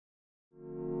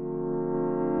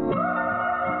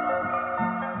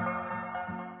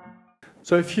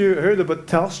So if you heard about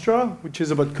Telstra, which is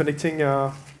about connecting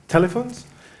telephones,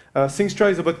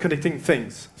 Thinkxtra is about connecting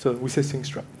things. So we say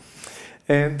Thinkxtra.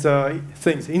 And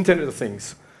things, Internet of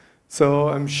Things. So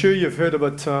I'm sure you've heard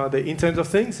about the Internet of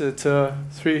Things. It's a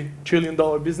 $3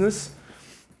 trillion business.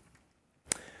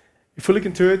 If we look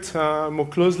into it more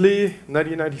closely,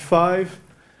 1995,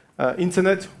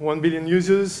 Internet, 1 billion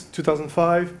users,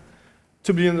 2005,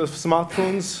 2 billion of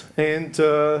smartphones, and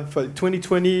for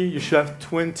 2020, you should have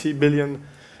 20 billion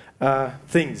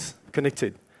things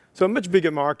connected. So a much bigger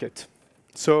market.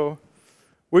 So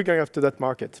we're going after that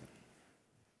market.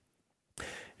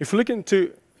 If we look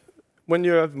into when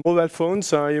you have mobile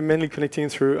phones, you're mainly connecting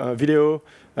through video,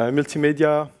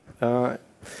 multimedia,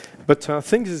 but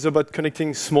things is about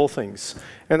connecting small things.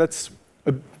 And that's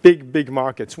a big, big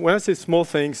market. When I say small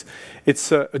things,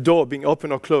 it's a door being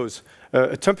open or closed,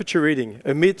 a temperature reading,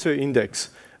 a meter index,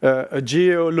 a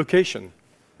geolocation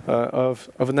of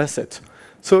an asset.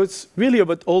 So it's really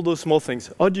about all those small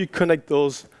things. How do you connect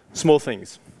those small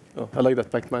things? Oh, I like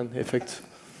that Pac-Man effect.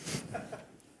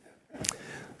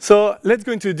 So let's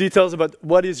go into details about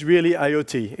what is really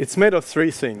IoT. It's made of 3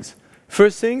 things.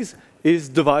 First thing is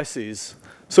devices.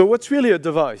 So what's really a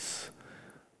device?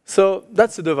 So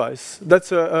that's a device.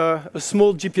 That's a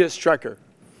small GPS tracker.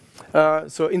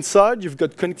 So inside, you've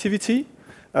got connectivity,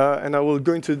 and I will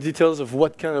go into the details of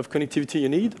what kind of connectivity you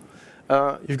need.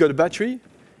 You've got a battery,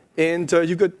 and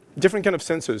you've got different kind of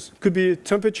sensors. It could be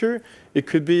temperature, it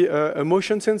could be a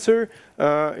motion sensor,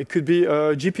 it could be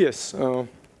GPS.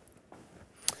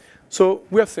 So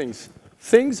we have things.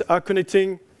 Things are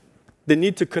connecting, they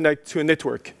need to connect to a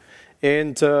network.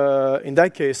 And in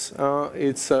that case,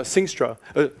 it's Thinkxtra,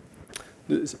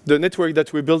 the network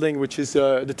that we're building, which is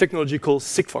the technology called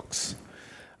Sigfox.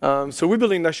 So we're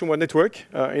building a nationwide network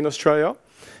in Australia,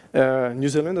 New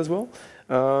Zealand as well.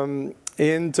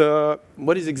 And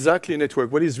what is exactly a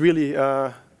network? What is really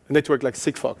a network like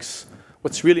Sigfox?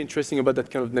 What's really interesting about that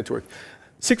kind of network?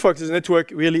 Sigfox is a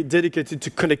network really dedicated to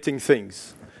connecting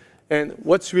things. And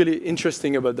what's really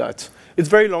interesting about that? It's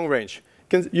very long range.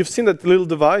 You've seen that little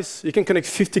device. You can connect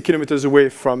 50 kilometers away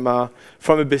from a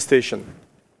base station.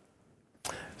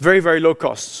 Very, very low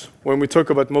costs. When we talk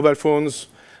about mobile phones,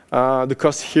 the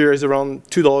cost here is around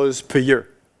 $2 per year.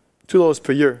 $2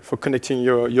 per year for connecting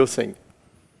your thing.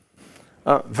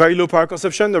 Very low power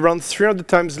consumption, around 300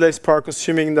 times less power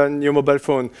consuming than your mobile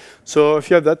phone. So if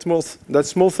you have that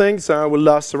small things, will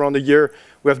last around a year.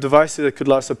 We have devices that could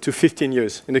last up to 15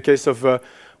 years, in the case of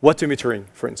water metering,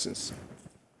 for instance.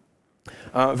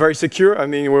 Very secure. I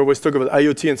mean, we always talk about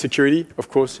IoT and security. Of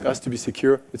course, it has to be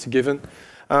secure. It's a given.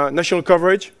 National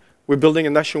coverage. We're building a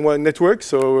nationwide network,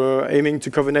 so aiming to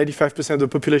cover 95% of the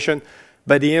population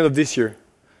by the end of this year.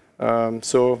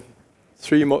 So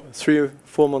 3 or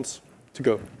 4 months to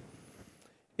go.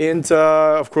 And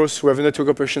of course, we have a network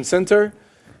operation center,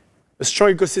 a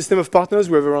strong ecosystem of partners.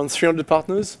 We have around 300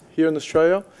 partners here in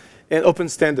Australia, and open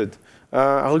standard.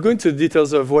 I'll go into the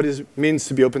details of what it means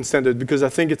to be open standard, because I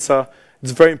think it's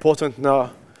very important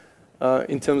now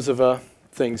in terms of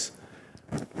things.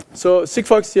 So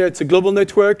Sigfox, yeah, it's a global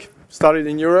network, started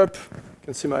in Europe. You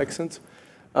can see my accent.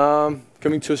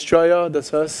 Coming to Australia,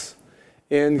 that's us,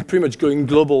 and pretty much going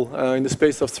global in the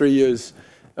space of 3 years.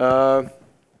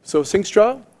 So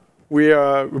Thinkxtra, we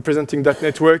are representing that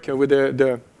network with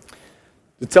the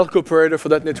telco operator for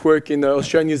that network in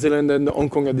Australia, New Zealand, and Hong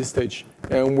Kong at this stage.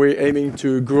 And we're aiming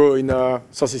to grow in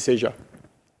Southeast Asia.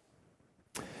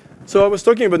 So I was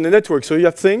talking about the network. So you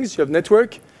have things, you have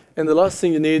network, and the last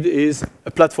thing you need is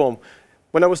a platform.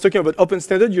 When I was talking about open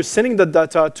standard, you're sending that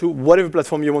data to whatever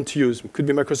platform you want to use. It could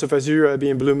be Microsoft Azure,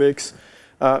 IBM Bluemix,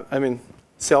 I mean,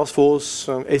 Salesforce,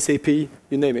 SAP,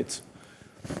 you name it.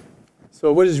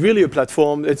 So what is really a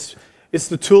platform? It's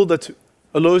the tool that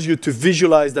allows you to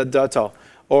visualize that data,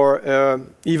 or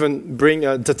even bring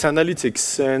data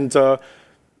analytics and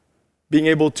being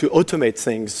able to automate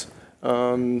things.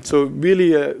 So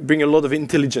really bring a lot of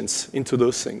intelligence into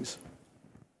those things.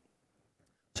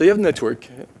 So you have network,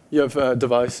 you have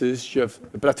devices, you have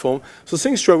a platform. So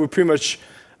Thinkxtra, we pretty much,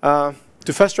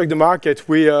 to fast track the market,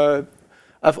 we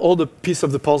have all the pieces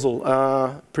of the puzzle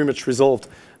pretty much resolved.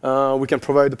 We can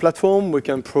provide the platform, we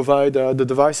can provide the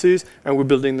devices, and we're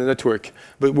building the network.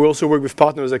 But we also work with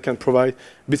partners that can provide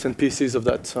bits and pieces of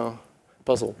that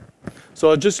puzzle. So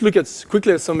I'll just look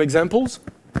quickly at some examples.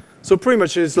 So pretty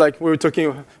much it's like we were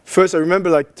talking, first I remember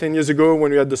like 10 years ago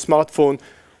when we had the smartphone,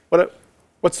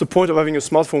 what's the point of having a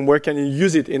smartphone? Where can you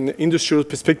use it in the industrial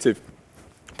perspective?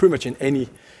 Pretty much in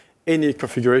any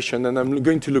configuration, and I'm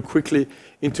going to look quickly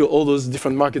into all those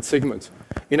different market segments.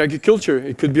 In agriculture,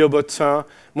 it could be about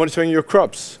monitoring your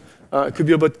crops, It could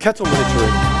be about cattle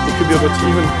monitoring. It could be about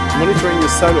even monitoring your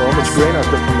silo, how much grain I've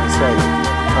got in my silo.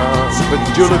 But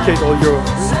geolocate all your...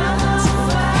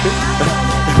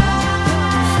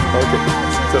 Okay.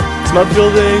 So smart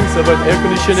buildings, about air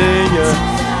conditioning,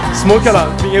 smoke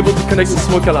alarm, being able to connect with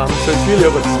smoke alarm. So it's really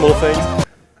about small things.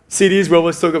 Cities, we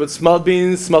always talk about smart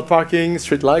bins, smart parking,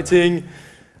 street lighting,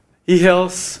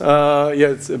 e-health.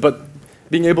 But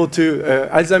being able to,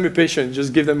 Alzheimer patients,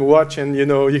 just give them a watch and you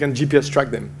can GPS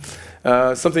track them.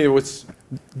 Something that was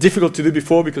difficult to do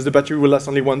before because the battery will last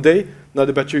only 1 day. Now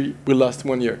the battery will last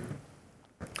 1 year.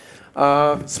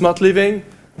 Smart living.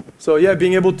 So yeah,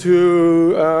 being able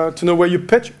to know where your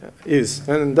pet is.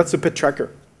 And that's a pet tracker.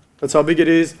 That's how big it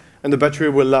is. And the battery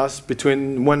will last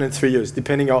between 1 and 3 years,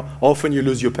 depending how often you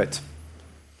lose your pet.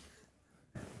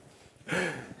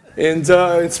 And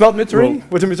in smart metering,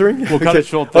 water metering. We'll cut it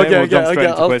short there. We'll jump straight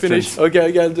into questions.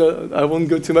 Finish. I won't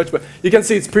go too much, but you can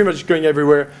see it's pretty much going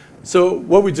everywhere. So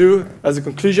what we do as a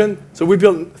conclusion, so we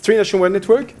built 3 nationwide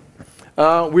network.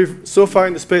 We've so far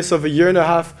in the space of a year and a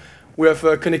half, we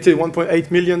have connected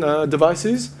 1.8 million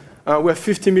devices. We have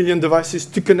 50 million devices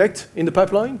to connect in the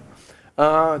pipeline.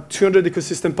 200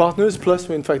 ecosystem partners, plus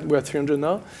in fact we're at 300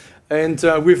 now. And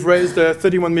we've raised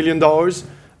 $31 million,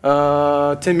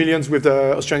 10 million with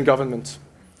the Australian government.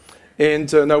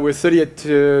 And now we're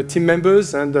 38 team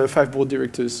members and 5 board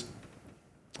directors.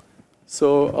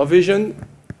 So our vision,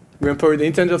 we empower the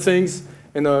Internet of Things,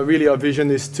 and really our vision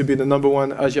is to be the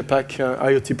 #1 Asia-Pac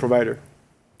IoT provider,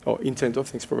 or Internet of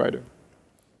Things provider.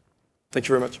 Thank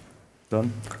you very much.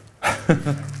 Done.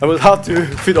 It was hard to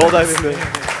fit all that in there.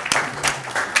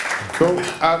 Cool.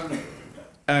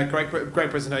 Great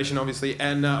presentation, obviously,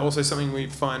 and also something we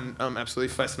find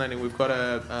absolutely fascinating. We've got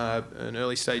an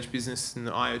early stage business in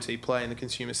the IoT play in the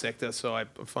consumer sector, so I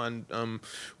find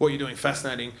what you're doing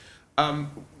fascinating.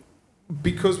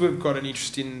 Because we've got an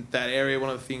interest in that area, one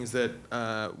of the things that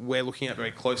we're looking at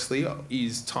very closely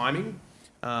is timing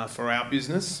for our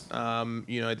business.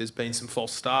 There's been some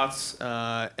false starts,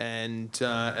 and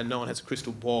no one has a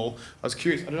crystal ball. I was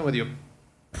curious. I don't know whether your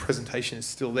presentation is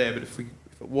still there, but if it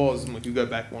was, and we could go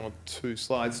back 1 or 2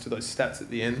 slides to those stats at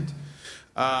the end,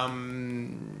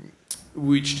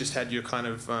 which just had your kind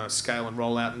of scale and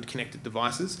rollout and connected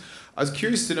devices. I was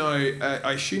curious to know,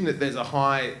 I assume that there's a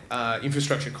high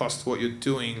infrastructure cost to what you're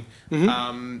doing.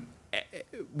 Mm-hmm.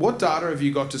 What data have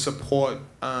you got to support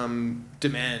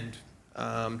demand,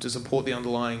 to support the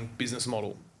underlying business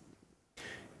model?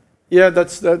 Yeah,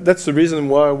 that's the reason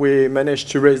why we managed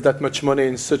to raise that much money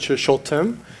in such a short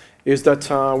term, is that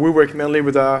we work mainly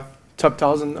with our top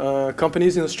 1,000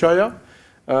 companies in Australia.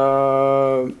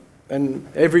 And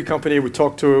every company we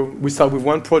talk to, we start with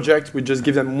 1 project, we just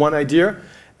give them 1 idea,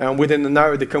 and within an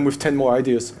hour they come with 10 more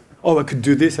ideas. Oh, I could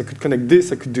do this, I could connect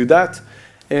this, I could do that.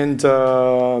 And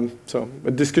so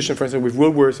a discussion, for instance, with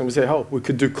Woolworths, and we say, oh, we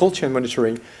could do cold chain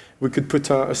monitoring. We could put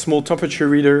a small temperature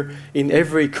reader in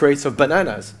every crate of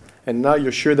bananas. And now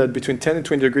you're sure that between 10 and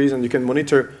 20 degrees, and you can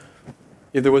monitor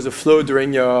if there was a flow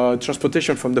during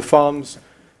transportation from the farms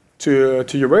to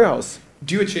your warehouse.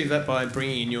 Do you achieve that by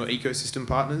bringing in your ecosystem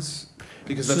partners?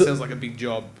 Because that sounds like a big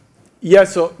job. Yeah,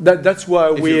 so that's why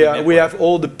we have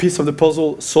all the piece of the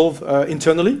puzzle solved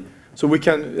internally. So we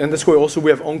can, and that's why also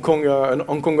we have an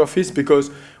Hong Kong office,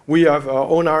 because we have our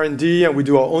own R&D and we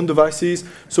do our own devices.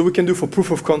 So we can do for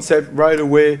proof of concept right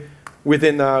away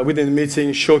within the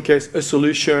meeting, showcase a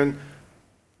solution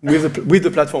with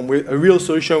the platform, with a real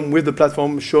solution with the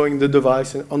platform, showing the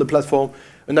device on the platform,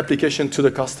 an application to the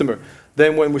customer.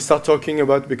 Then when we start talking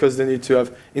about, because they need to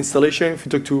have installation, if you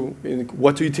talk to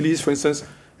water utilities, for instance,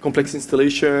 complex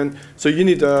installation. So you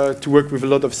need to work with a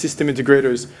lot of system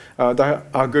integrators that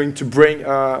are going to bring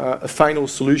a final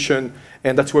solution,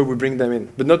 and that's where we bring them in,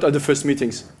 but not at the first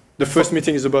meetings. The first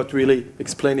meeting is about really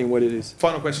explaining what it is.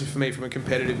 Final question for me from a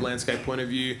competitive landscape point of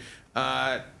view.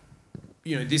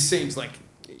 This seems like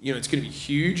it's going to be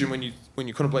huge, and when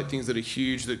you contemplate things that are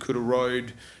huge that could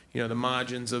erode the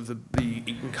margins of the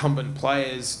incumbent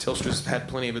players, Telstra's had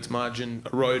plenty of its margin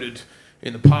eroded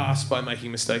in the past by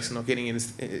making mistakes and not getting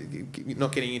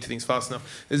into things fast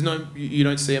enough. You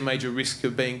don't see a major risk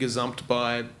of being gazumped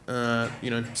by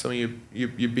some of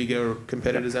your bigger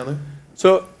competitors out there.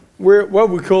 So we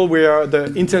are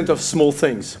the Internet of Small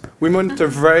Things. We monitor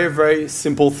very, very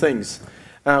simple things,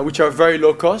 which are very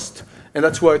low cost, and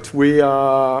that's what we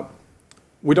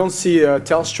don't see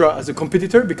Telstra as a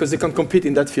competitor, because they can't compete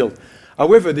in that field.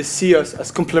 However, they see us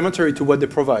as complementary to what they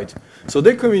provide. So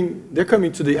they're coming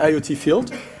to the IoT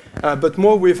field, but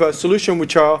more with a solution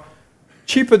which are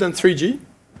cheaper than 3G,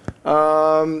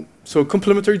 so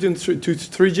complementary to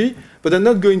 3G, but they're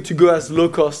not going to go as low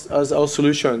cost as our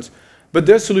solutions. But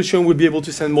their solution will be able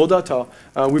to send more data.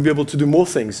 We'll be able to do more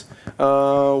things.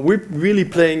 We're really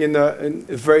playing in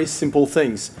very simple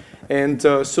things. And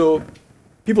so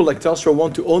people like Telstra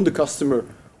want to own the customer,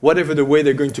 whatever the way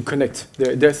they're going to connect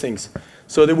their things.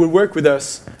 So they will work with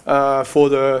us for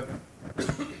the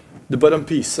bottom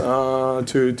piece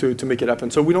to make it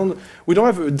happen. So we don't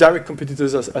have direct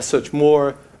competitors as such,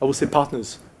 more, I would say,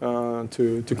 partners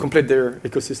to complete their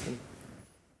ecosystem.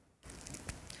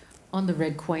 On the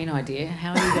Red Queen idea,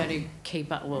 how are you going to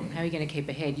keep up? Well, how are you going to keep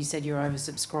ahead? You said you're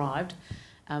oversubscribed.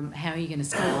 How are you going to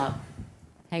scale up?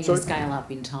 How are you going to scale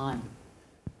up in time?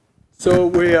 So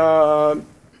we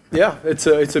yeah, it's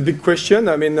a big question.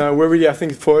 I mean, we really, I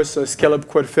think, for us, scale up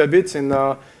quite a fair bit. And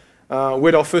we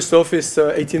had our first office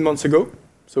 18 months ago.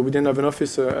 So we didn't have an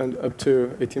office up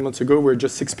to 18 months ago. We're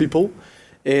just 6 people,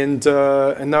 and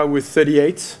now we're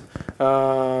 38.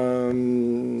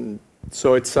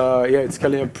 So it's yeah, it's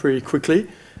scaling up pretty quickly. Do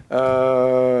you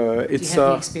have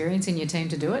the experience in your team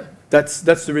to do it? That's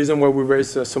the reason why we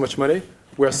raised so much money.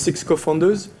 We are 6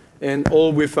 co-founders, and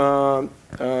all with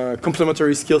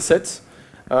complementary skill sets.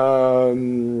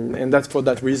 And that's for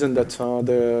that reason that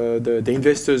the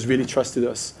investors really trusted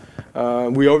us.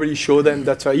 We already showed them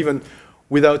that even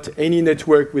without any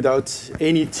network, without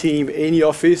any team, any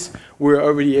office, we're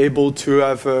already able to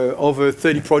have over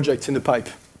 30 projects in the pipe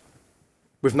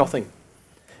with nothing.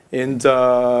 And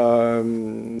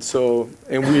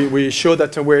we show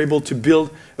that we're able to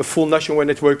build a full nationwide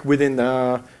network within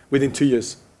 2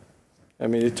 years. I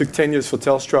mean, it took 10 years for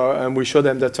Telstra, and we showed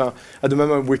them that at the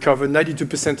moment we cover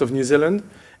 92% of New Zealand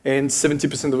and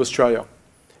 70% of Australia.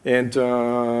 And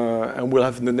we'll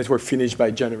have the network finished by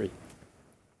January.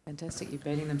 Fantastic. You're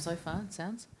beating them so far, it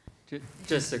sounds.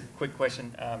 Just a quick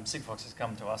question. Sigfox has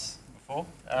come to us before.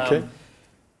 Okay.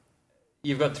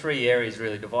 You've got 3 areas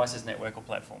really: devices, network, or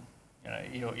platform.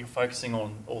 You know, you're focusing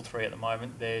on all 3 at the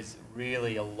moment. There's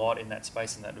really a lot in that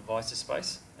space, in that devices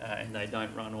space, and they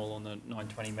don't run all on the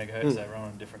 920 megahertz. They run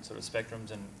on different sort of spectrums,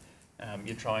 and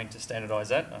you're trying to standardise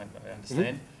that. I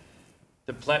understand.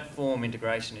 The platform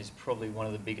integration is probably one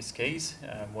of the biggest keys.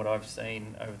 What I've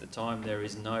seen over the time, there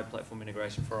is no platform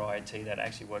integration for IoT that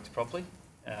actually works properly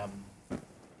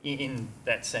in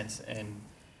that sense. And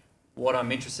what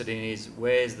I'm interested in is,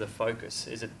 where's the focus?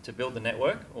 Is it to build the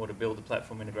network, or to build the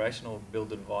platform integration, or build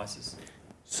the devices?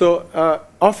 So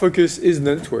our focus is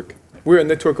the network. We're a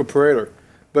network operator.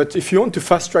 But if you want to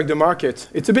fast track the market,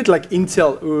 it's a bit like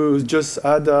Intel, who just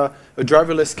had a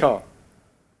driverless car.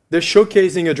 They're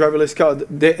showcasing a driverless car.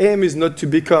 Their aim is not to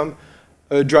become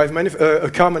a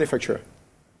car manufacturer.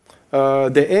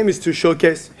 Their aim is to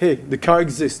showcase, hey, the car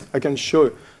exists. I can show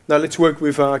you. Now let's work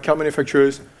with car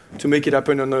manufacturers to make it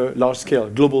happen on a large scale,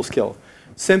 global scale.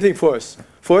 Same thing for us.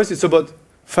 For us, it's about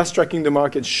fast-tracking the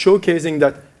market, showcasing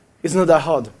that it's not that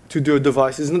hard to do a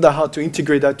device. It's not that hard to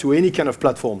integrate that to any kind of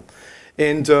platform.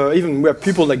 And even we have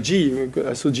people like GE.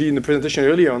 I saw GE in the presentation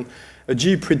earlier on.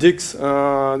 GE predicts,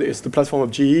 it's the platform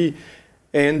of GE,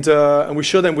 and we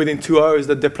show them within 2 hours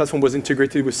that their platform was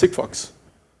integrated with Sigfox,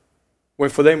 when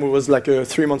for them it was like a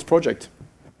 3-month project.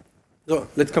 So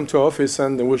let's come to our office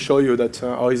and we'll show you that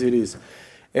how easy it is.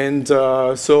 And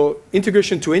so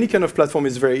integration to any kind of platform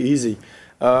is very easy.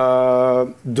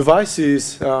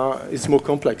 Devices is more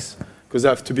complex because they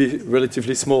have to be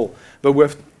relatively small. But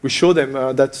we show them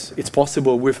that it's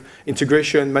possible with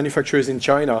integration manufacturers in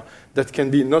China that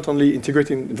can be not only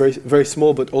integrating very, very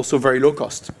small, but also very low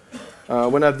cost.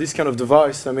 When I have this kind of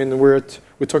device, I mean, we're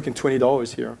talking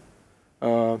 $20 here.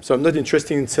 So I'm not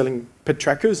interested in selling pet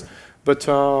trackers, but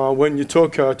when you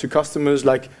talk to customers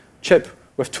like CHEP,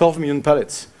 we have 12 million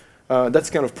pallets. That's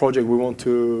the kind of project we want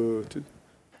to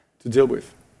deal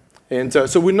with. And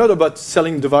so we're not about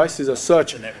selling devices as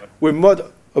such. We're more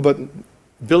about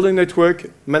building a network,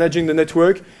 managing the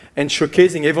network, and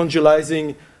showcasing,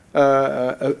 evangelizing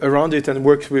around it, and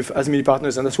work with as many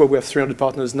partners. And that's why we have 300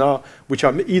 partners now, which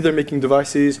are either making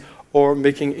devices or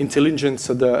making intelligence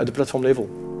at the platform level.